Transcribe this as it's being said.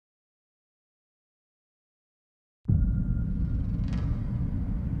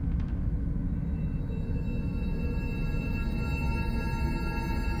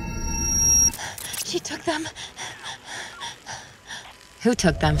She took them. Who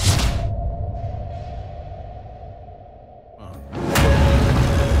took them?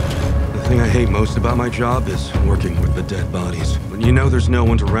 The thing I hate most about my job is working with the dead bodies. When you know there's no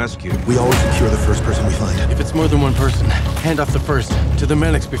one to rescue. We always secure the first person we find. If it's more than one person, hand off the first to the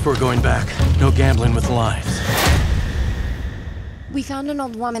medics before going back. No gambling with lives. We found an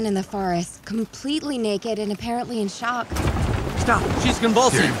old woman in the forest, completely naked and apparently in shock. Stop! She's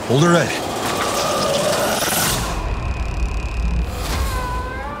convulsing! Here, hold her head.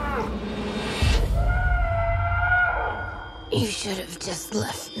 You should have just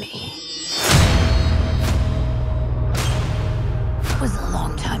left me. It was a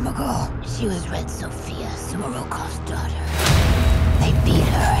long time ago. She was Red Sophia, Sumarokov's daughter. They beat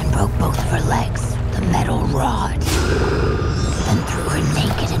her and broke both of her legs, the metal rod. Then threw her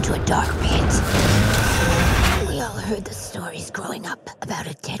naked into a dark pit. We all heard the stories growing up about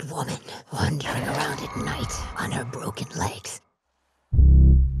a dead woman wandering around at night on her broken legs.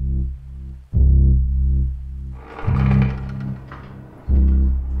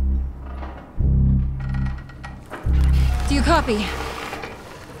 Do you copy?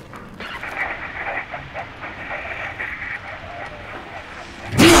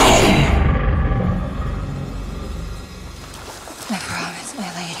 I promise, my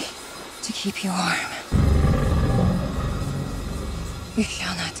lady, to keep you warm. You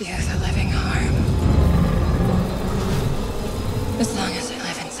shall not do the living harm. As long as I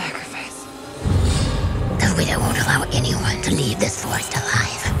live in sacrifice. The widow won't allow anyone to leave this forest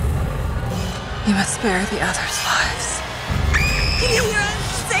alive. You must spare the others' lives. Can you hear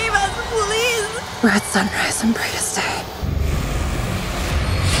us? Save us, please! Red sunrise and brightest day.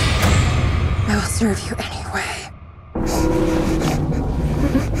 I will serve you any